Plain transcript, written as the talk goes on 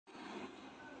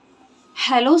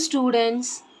Hello students,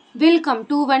 welcome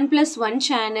to 1 plus 1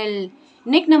 channel.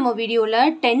 இன்னைக்கு நம்ம வீடியோல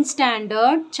 10th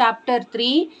standard chapter 3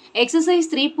 exercise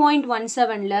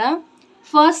 3.17ல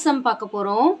first sum பார்க்க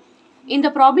போறோம். இந்த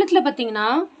ப்ராப்ளத்துல பாத்தீங்கன்னா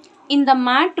இந்த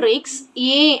மேட்ரிக்ஸ்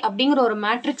A அப்படிங்கற ஒரு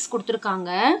மேட்ரிக்ஸ்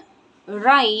கொடுத்திருக்காங்க.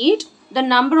 Write the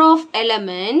number of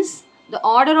elements, the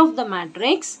order of the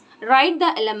matrix. Write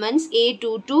the elements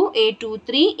A22,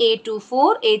 A23, A24,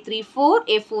 A34,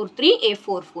 A43,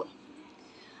 A44.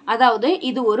 அதாவது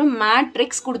இது ஒரு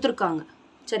மேட்ரிக்ஸ் கொடுத்திருக்காங்க.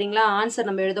 சரிங்களா? ஆன்சர்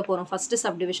நம்ம எழுத போறோம். ஃபர்ஸ்ட்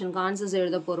சப்டிவிஷனுக்கு ஆன்சர்ஸ்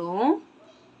எழுத போறோம்.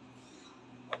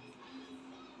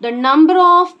 The number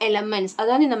of elements,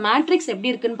 அதாவது இந்த மேட்ரிக்ஸ்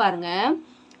எப்படி இருக்குன்னு பாருங்க.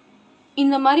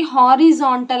 இந்த மாதிரி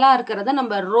ஹாரிசான்டலா இருக்கிறத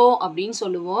நம்ம ரோ அப்படின்னு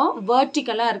சொல்லுவோம்.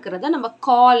 வெர்டிகலா இருக்கிறத நம்ம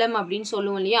காலம் அப்படின்னு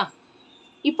சொல்லுவோம் இல்லையா?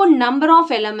 இப்போ நம்பர்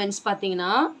ஆஃப் எலிமெண்ட்ஸ்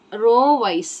பார்த்தீங்கன்னா ரோ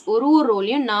வைஸ் ஒரு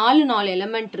ரோலையும் 4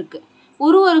 எலிமெண்ட் இருக்கு.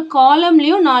 ஒரு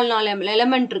காலம்லயும் 4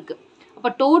 எலிமெண்ட் இருக்கு.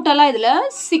 அப்போ டோட்டலா இதுல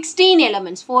 16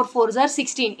 எலிமெண்ட்ஸ் 4 4s are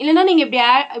 16. இல்லைன்னா நீங்க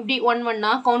இப்படி 1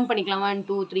 1 கவுண்ட் பண்ணிக்கலாம். 1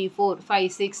 2 3 4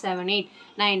 5 6 7 8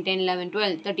 9 10 11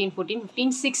 12 13 14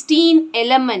 15 16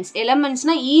 எலிமெண்ட்ஸ்.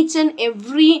 எலிமெண்ட்ஸ்னா ஈச் அண்ட்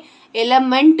எவ்ரி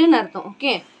எலிமெண்ட்னு அர்த்தம்.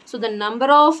 Okay, so the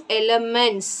number of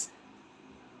elements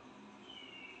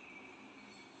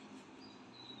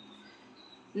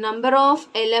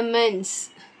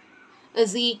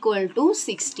is equal to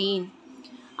 16.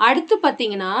 அடுத்து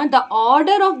பாத்தீங்கன்னா the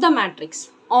order of the matrix.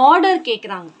 order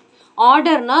கேக்குறாங்க.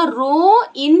 orderனா row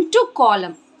into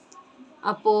column.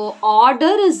 அப்போ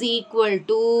order is equal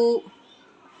to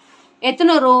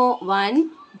எத்தனை row? 1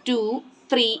 2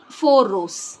 3 4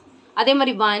 rows. அதே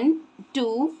மாதிரி 1 2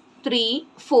 3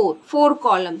 4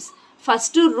 columns.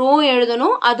 first row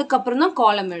எழுதணும், அதுக்கப்புறம் தான்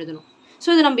column எழுதணும். ஸோ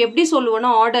இது நம்ம எப்படி சொல்லுவோம்னா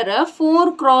ஆர்டரை 4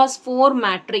 cross 4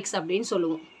 மேட்ரிக்ஸ் அப்படின்னு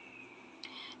சொல்லுவோம்.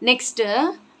 நெக்ஸ்ட்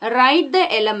ரைட் த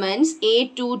எலிமெண்ட்ஸ்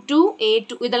A22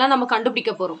 A2 இதெல்லாம் நம்ம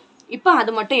கண்டுபிடிக்க போறோம். இப்போ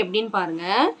அது மட்டும் எப்படின்னு பாருங்க.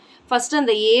 ஃபர்ஸ்ட்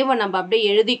அந்த ஏவை நம்ம அப்படியே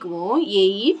எழுதிக்குவோம்.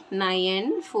 8 9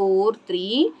 4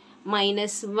 3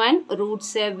 -1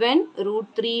 √7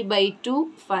 √3/2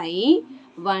 5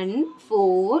 1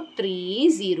 4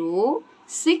 3 0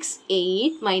 6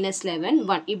 8 -11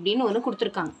 1 இப்படின்னு ஒன்று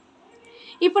கொடுத்துருக்காங்க.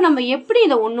 இப்போ நம்ம எப்படி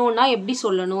இதை ஒன்றா எப்படி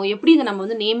சொல்லணும், எப்படி இதை நம்ம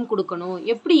வந்து நேம் கொடுக்கணும்,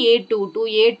 எப்படி A22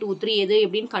 A23 எது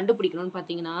எப்படின்னு கண்டுபிடிக்கணும்னு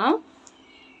பார்த்தீங்கன்னா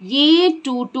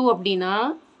A22 அப்படின்னா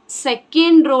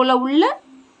செகண்ட் ரோல உள்ள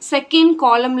செகண்ட்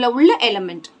காலம்ல உள்ள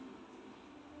எலிமெண்ட்.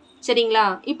 சரிங்களா?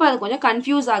 இப்போ அது கொஞ்சம்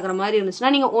கன்ஃபியூஸ் ஆகுற மாதிரி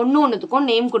இருந்துச்சுன்னா நீங்கள் ஒன்றுத்துக்கும்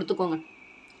நேம் கொடுத்துக்கோங்க.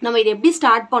 நம்ம இதை எப்படி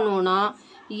ஸ்டார்ட் பண்ணுவோம்னா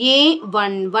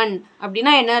A11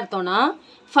 அப்படின்னா என்ன அர்த்தம்னா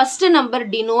first number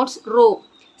denotes row,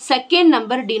 second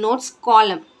number denotes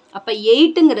காலம். அப்போ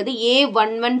 8ங்கிறது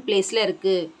A11 பிளேஸ்ல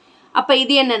இருக்கு. அப்போ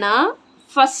இது என்னன்னா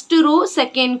ஃபர்ஸ்ட் ரோ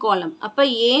செகண்ட் காலம். அப்போ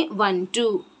A12.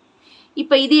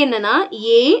 இப்போ இது என்னன்னா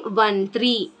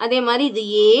A13. அதே மாதிரி இது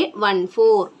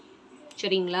A14.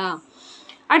 சரிங்களா?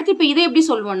 அடுத்து இப்போ இதை எப்படி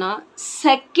சொல்லுவோம்னா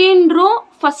செகண்ட் ரோ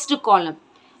ஃபர்ஸ்ட் காலம்.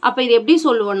 அப்போ இது எப்படி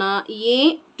சொல்லுவோம்னா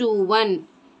A21.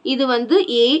 இது வந்து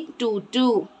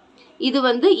A22. இது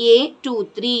வந்து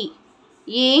A23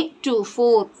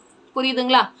 A24.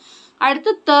 புரியுதுங்களா?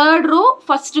 அடுத்து third row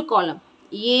first column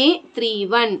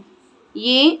A31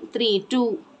 A32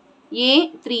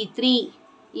 A33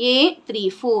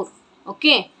 A34.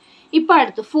 Okay, இப்போ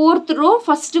அடுத்து ஃபோர்த் ரோ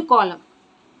ஃபர்ஸ்ட் காலம்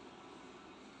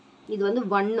இது வந்து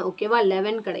 1. ஓகேவா?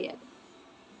 11 கிடையாது.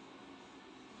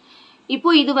 இப்போ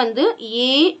இது வந்து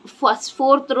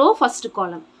fourth row first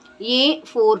column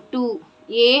A42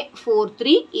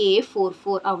 A43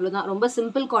 A44. அவ்வளோதான். ரொம்ப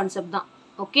சிம்பிள் கான்செப்ட் தான்.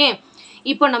 ஓகே,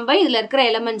 இப்போ நம்ம இதில் இருக்கிற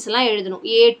எலிமெண்ட்ஸ் எல்லாம் எழுதணும்.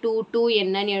 A22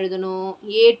 என்னன்னு எழுதணும்,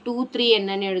 A23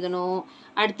 என்னன்னு எழுதணும்,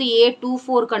 அடுத்து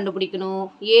A24 கண்டுபிடிக்கணும்,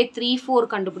 A34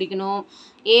 கண்டுபிடிக்கணும்,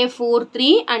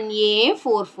 A43 அண்ட்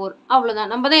A44.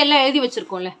 அவ்வளோதான். நம்ம தான் எல்லாம் எழுதி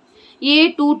வச்சிருக்கோம்ல.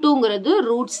 A22ங்கிறது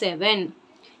 √7,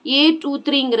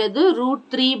 A23ங்கிறது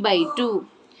 √3/2,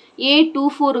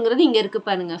 A24ங்கிறது இங்கே இருக்கு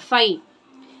பாருங்க 5,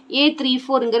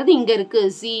 A34ங்கிறது இங்கே இருக்கு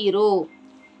 0,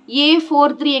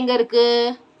 A43 எங்கே இருக்கு?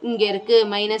 இங்கே இருக்கு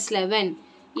 -11,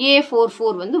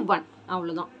 A44 வந்து 1.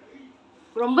 அவ்வளோதான்.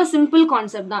 ரொம்ப சிம்பிள்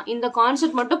கான்செப்ட் தான். இந்த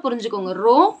கான்செப்ட் மட்டும் புரிஞ்சுக்கோங்க.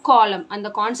 ரோ காலம் அந்த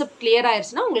கான்செப்ட் கிளியர்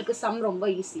ஆயிடுச்சுன்னா உங்களுக்கு சம் ரொம்ப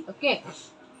ஈஸி. ஓகே,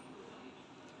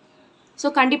 ஸோ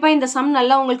கண்டிப்பாக இந்த சம்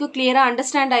நல்லா உங்களுக்கு கிளியராக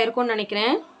அண்டர்ஸ்டாண்ட் ஆயிருக்கும்னு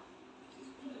நினைக்கிறேன்.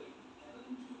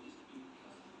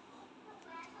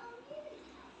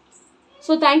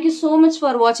 So thank you so much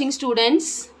for வாட்சிங்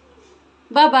ஸ்டூடெண்ட்ஸ்.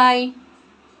 Bye bye.